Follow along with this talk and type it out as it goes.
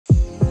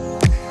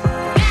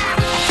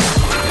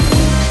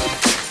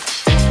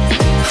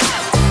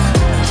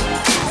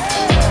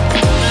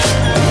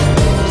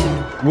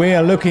We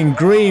are looking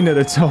green at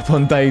the top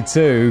on day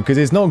 2, because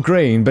it's not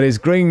green, but it's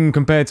green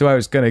compared to how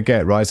it's going to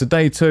get, right? So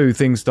day 2,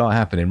 things start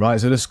happening, right?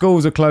 So the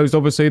schools are closed,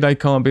 obviously. They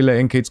can't be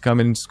letting kids come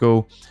into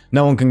school.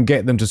 No one can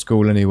get them to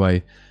school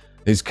anyway.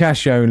 It's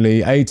cash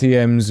only.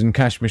 ATMs and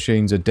cash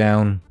machines are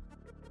down.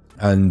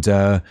 And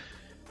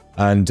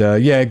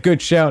yeah,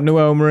 good shout,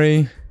 Noel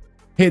Marie.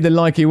 Hit the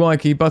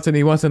likey-wikey,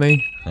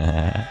 buttony-wuttony.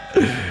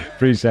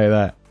 Appreciate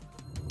that.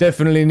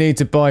 Definitely need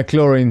to buy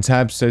chlorine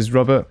tabs, says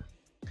Robert.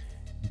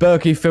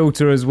 Berkey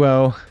filter as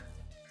well.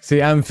 See,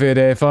 Amphia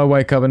there, if I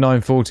wake up at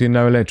 9:40 and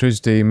no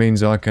electricity, it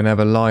means I can have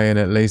a lie-in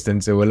at least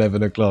until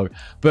 11 o'clock.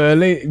 But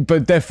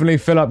definitely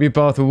fill up your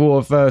bath with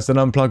water first and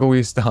unplug all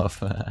your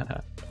stuff.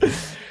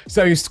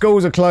 So your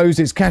schools are closed,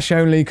 it's cash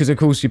only, because of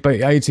course your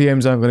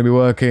ATMs aren't going to be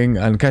working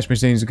and cash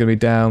machines are going to be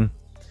down.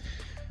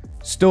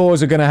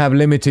 Stores are going to have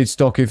limited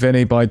stock, if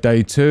any, by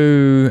day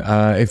 2.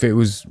 If it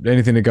was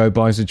anything to go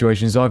by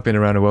situations, I've been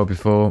around the world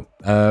before.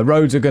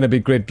 Roads are going to be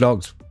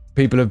gridlocked.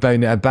 People have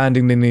been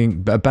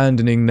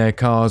abandoning their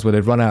cars where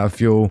they've run out of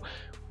fuel.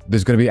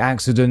 There's going to be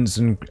accidents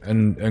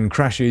and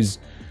crashes.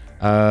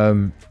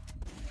 Bender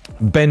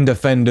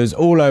fenders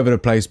all over the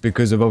place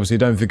because of, obviously,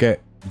 don't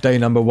forget, day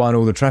number 1,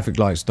 all the traffic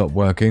lights stopped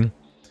working.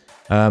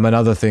 And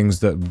other things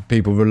that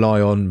people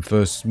rely on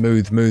for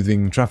smooth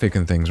moving traffic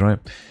and things, right?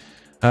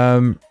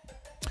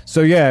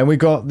 So yeah, we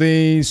got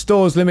the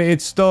stores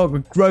limited stock,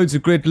 roads are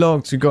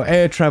gridlocked, we've got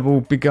air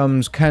travel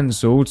becomes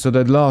cancelled, so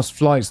the last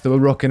flights that were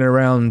rocking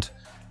around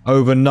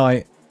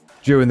overnight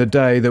during the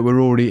day that were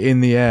already in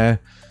the air,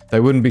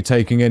 they wouldn't be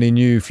taking any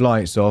new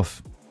flights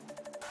off.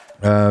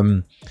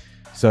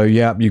 So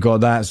yeah, you got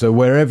that. So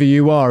wherever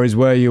you are is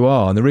where you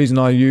are. And the reason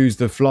I use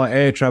the flight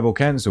air travel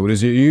cancelled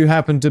is that you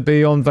happen to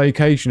be on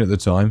vacation at the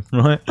time,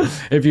 right?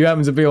 If you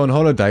happen to be on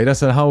holiday,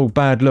 that's a whole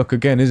bad look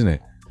again, isn't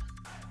it?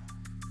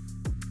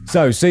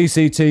 So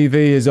CCTV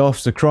is off,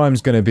 so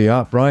crime's going to be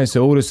up, right?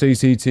 So all the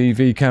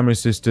CCTV camera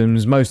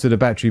systems, most of the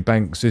battery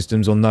bank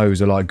systems on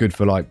those are like good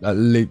for like at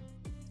least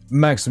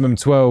maximum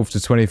 12 to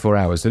 24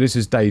 hours. So this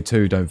is day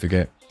 2, don't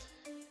forget.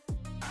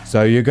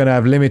 So you're going to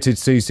have limited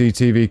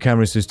CCTV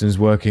camera systems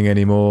working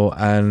anymore.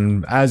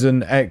 And as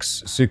an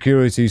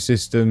ex-security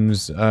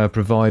systems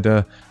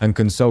provider and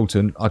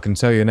consultant, I can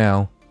tell you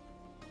now,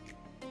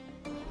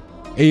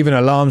 even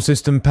alarm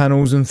system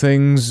panels and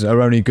things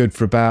are only good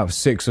for about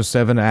 6 or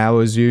 7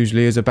 hours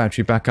usually as a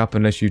battery backup,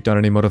 unless you've done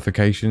any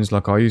modifications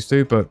like I used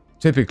to. But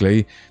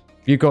typically,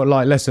 you've got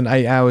like less than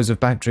 8 hours of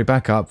battery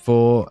backup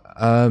for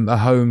a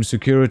home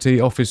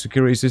security, office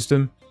security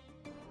system.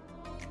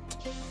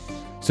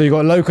 So you've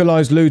got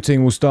localized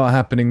looting will start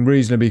happening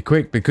reasonably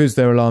quick because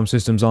their alarm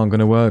systems aren't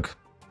going to work.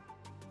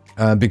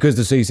 Because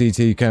the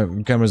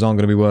CCTV cameras aren't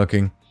going to be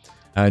working.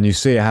 And you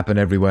see it happen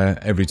everywhere,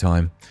 every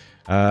time.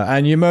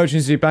 And your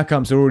emergency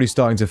backups are already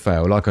starting to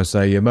fail. Like I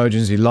say, your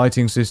emergency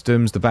lighting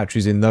systems, the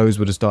batteries in those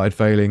would have started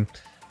failing,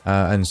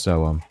 and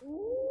so on.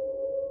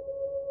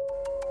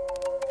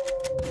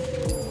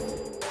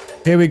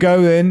 Here we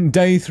go then,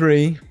 day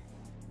 3.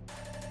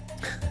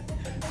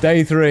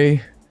 Day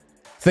 3.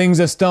 Things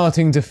are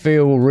starting to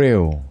feel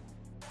real.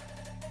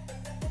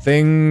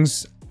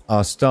 Things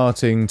are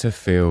starting to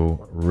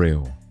feel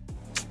real.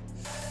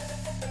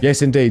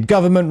 Yes, indeed.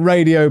 Government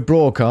radio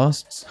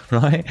broadcasts,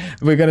 right?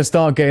 We're going to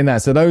start getting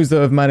that. So those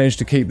that have managed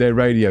to keep their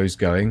radios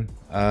going,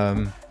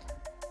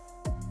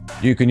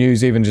 you can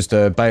use even just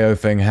a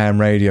Baofeng ham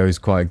radio is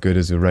quite good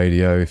as a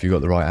radio if you've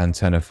got the right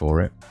antenna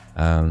for it.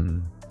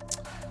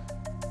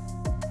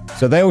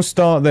 So they'll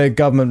start their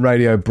government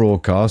radio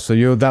broadcast.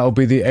 So that'll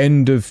be the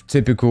end of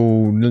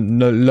typical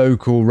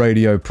local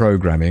radio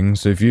programming.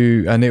 So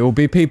and it will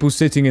be people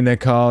sitting in their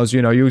cars.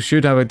 You know, you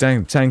should have a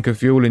tank of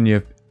fuel in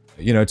your,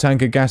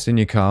 tank of gas in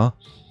your car.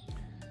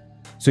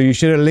 So you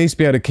should at least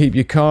be able to keep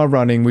your car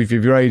running with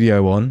your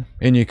radio on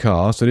in your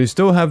car. So you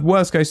still have,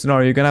 worst case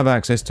scenario, you're going to have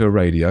access to a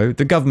radio.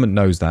 The government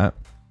knows that,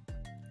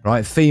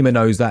 right? FEMA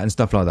knows that and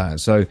stuff like that.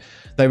 So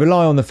they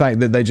rely on the fact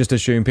that they just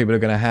assume people are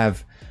going to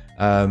have,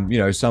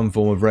 some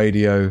form of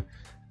radio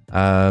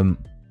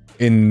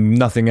in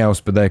nothing else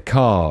but their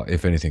car,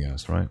 if anything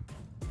else, right?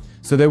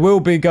 So there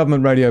will be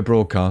government radio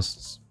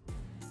broadcasts.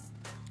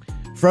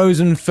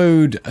 Frozen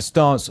food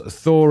starts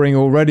thawing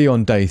already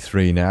on day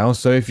 3 now.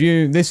 So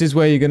this is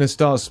where you're going to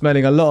start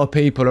smelling a lot of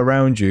people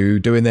around you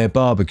doing their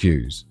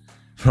barbecues,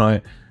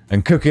 right?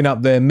 And cooking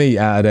up their meat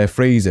out of their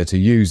freezer to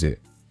use it.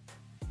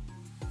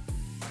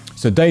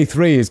 So day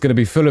 3 is going to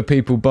be full of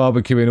people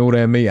barbecuing all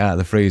their meat out of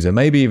the freezer.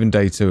 Maybe even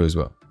day 2 as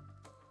well,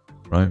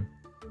 right?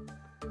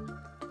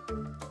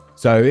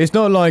 So it's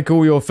not like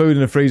all your food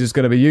in the freezer is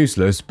going to be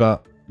useless,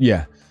 but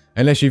yeah.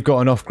 Unless you've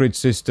got an off-grid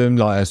system,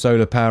 like a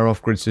solar power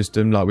off-grid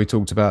system, like we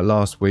talked about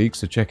last week.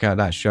 So check out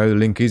that show. The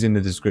link is in the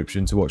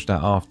description to watch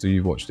that after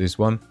you've watched this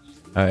one.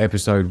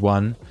 Episode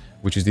 1,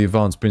 which is the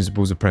advanced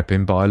principles of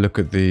prepping. But I look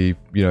at the,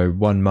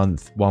 1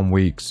 month, 1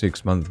 week,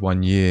 6 month,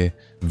 1 year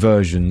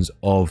versions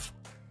of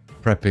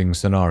prepping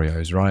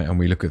scenarios, right? And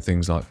we look at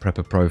things like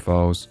prepper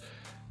profiles,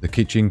 the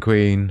kitchen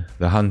queen,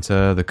 the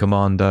hunter, the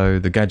commando,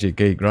 the gadget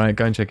geek, right?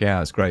 Go and check it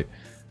out. It's great.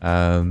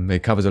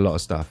 It covers a lot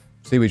of stuff.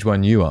 See which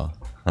one you are.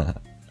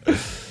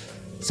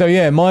 So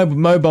yeah, my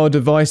mobile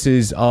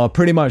devices are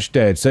pretty much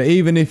dead. So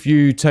even if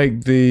you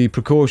take the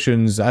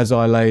precautions as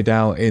I laid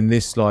out in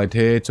this slide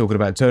here, talking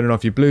about turning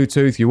off your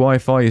Bluetooth, your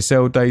Wi-Fi, your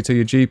cell data,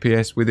 your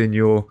GPS within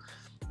your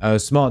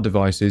smart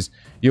devices,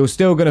 you're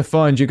still going to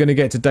find you're going to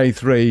get to day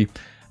 3.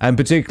 And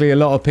particularly a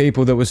lot of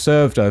people that were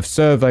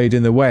surveyed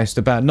in the West,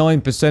 about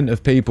 9%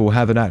 of people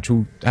have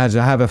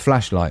have a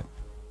flashlight.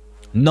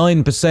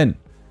 9%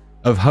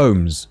 of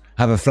homes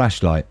have a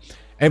flashlight.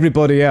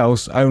 Everybody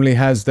else only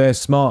has their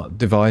smart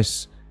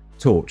device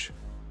torch.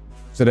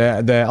 So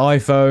their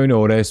iPhone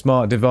or their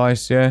smart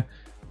device, yeah,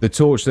 the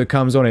torch that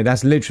comes on it,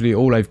 that's literally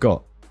all they've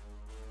got.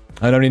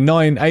 And only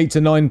 8 to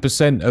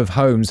 9% of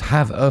homes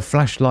have a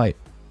flashlight,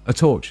 a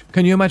torch.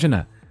 Can you imagine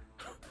that?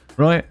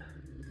 Right?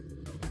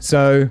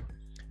 So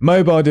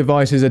mobile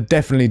devices are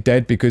definitely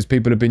dead because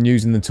people have been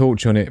using the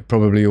torch on it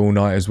probably all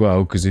night as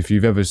well. Because if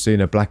you've ever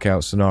seen a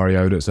blackout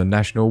scenario that's a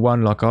national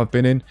one like I've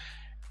been in,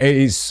 it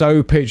is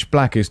so pitch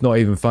black it's not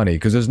even funny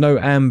because there's no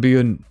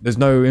ambient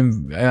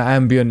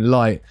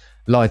light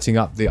lighting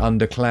up the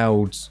under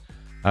clouds,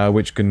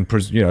 which can,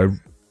 you know,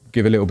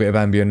 give a little bit of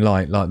ambient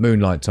light, like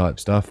moonlight type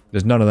stuff.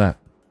 There's none of that.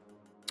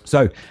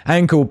 So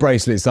ankle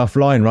bracelets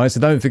offline, right? So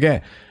don't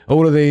forget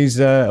all of these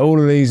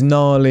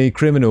gnarly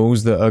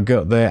criminals that have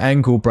got their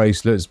ankle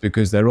bracelets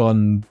because they're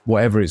on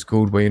whatever it's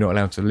called, where you're not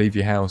allowed to leave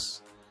your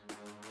house.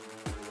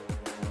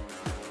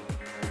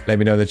 Let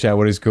me know in the chat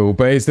what it's called.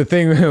 But it's the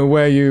thing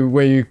where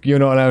you're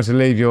not allowed to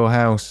leave your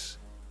house.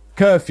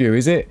 Curfew,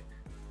 is it?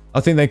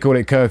 I think they call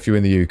it curfew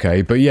in the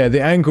UK. But yeah,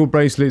 the ankle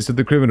bracelets of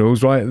the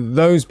criminals, right?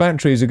 Those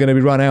batteries are going to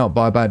be run out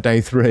by about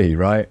day 3,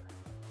 right?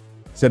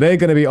 So they're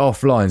going to be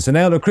offline. So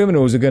now the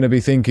criminals are going to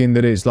be thinking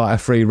that it's like a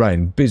free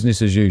reign.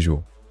 Business as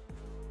usual.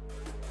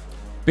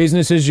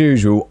 Business as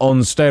usual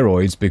on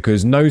steroids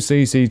because no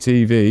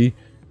CCTV,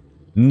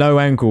 no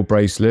ankle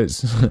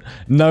bracelets,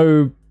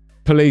 no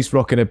police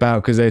rocking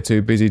about because they're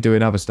too busy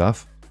doing other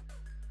stuff.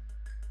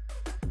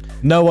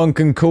 No one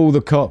can call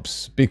the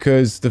cops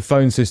because the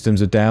phone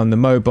systems are down, the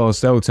mobile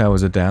cell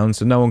towers are down,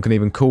 so no one can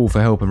even call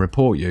for help and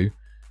report you.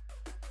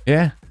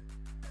 Yeah?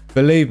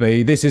 Believe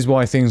me, this is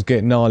why things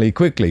get gnarly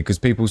quickly, because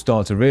people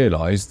start to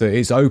realise that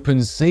it's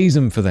open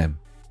season for them.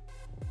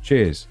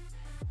 Cheers.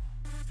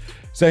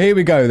 So here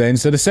we go then.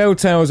 So the cell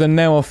towers are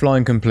now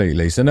offline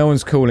completely, so no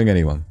one's calling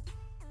anyone.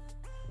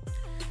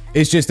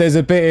 It's just there's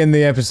a bit in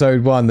the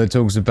episode 1 that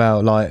talks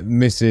about like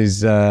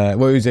Mrs.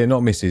 Well, who's it?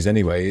 Not Mrs.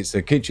 Anyway, it's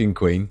a kitchen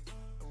queen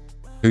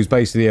who's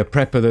basically a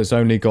prepper that's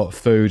only got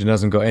food and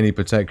hasn't got any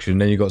protection.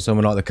 Then you've got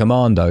someone like the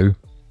commando,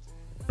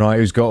 right,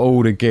 who's got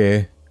all the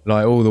gear,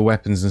 like all the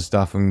weapons and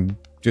stuff, and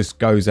just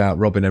goes out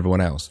robbing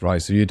everyone else,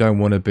 right? So you don't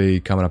want to be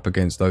coming up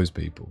against those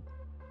people.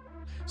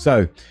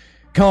 So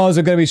cars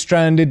are going to be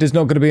stranded. There's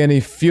not going to be any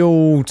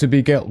fuel to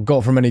be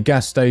got from any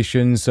gas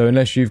stations. So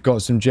unless you've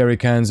got some jerry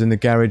cans in the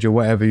garage or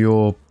whatever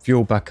your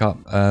fuel backup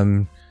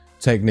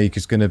technique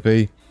is going to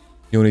be,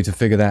 you'll need to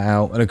figure that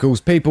out. And of course,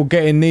 people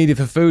getting needed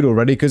for food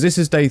already because this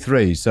is day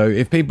 3. So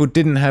if people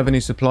didn't have any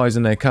supplies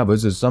in their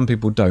cupboards, as some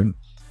people don't,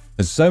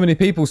 there's so many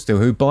people still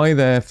who buy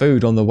their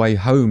food on the way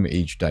home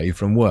each day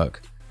from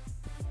work.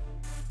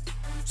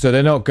 So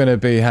they're not going to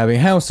be having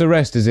house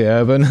arrest, is it,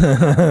 Urban?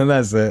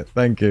 That's it.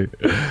 Thank you.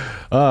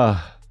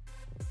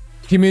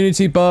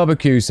 Community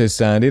barbecue, says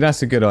Sandy.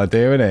 That's a good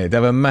idea, isn't it? They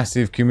have a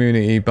massive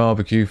community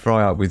barbecue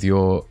fry-up with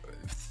your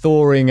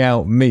thawing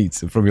out meat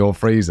from your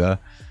freezer.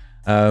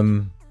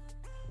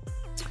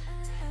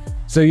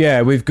 So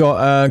yeah, we've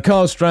got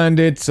cars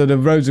stranded, so the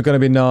roads are going to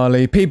be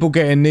gnarly. People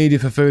getting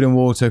needed for food and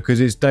water because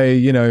it's day,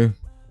 you know,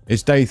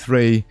 it's day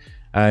 3.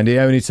 And it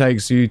only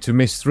takes you to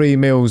miss 3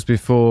 meals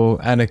before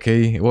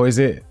anarchy. What is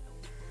it?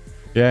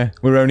 Yeah,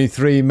 we're only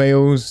 3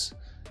 meals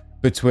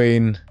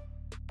between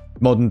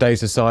modern day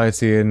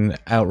society and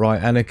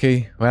outright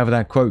anarchy. However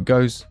that quote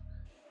goes.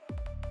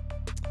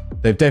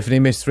 They've definitely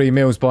missed 3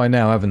 meals by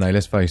now, haven't they?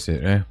 Let's face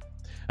it, yeah.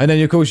 And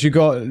then, of course, you've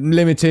got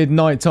limited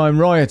nighttime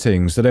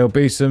rioting. So there'll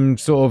be some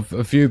sort of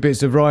a few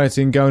bits of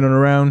rioting going on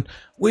around.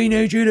 We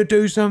need you to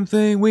do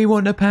something. We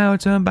want the power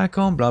turned back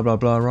on. Blah, blah,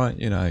 blah, right?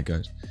 You know how it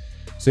goes.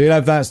 So you'll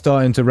have that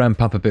starting to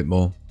ramp up a bit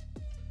more.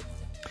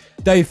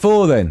 Day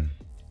 4 then.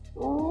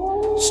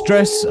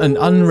 Stress and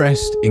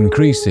unrest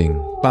increasing.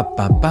 Ba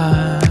ba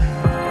ba.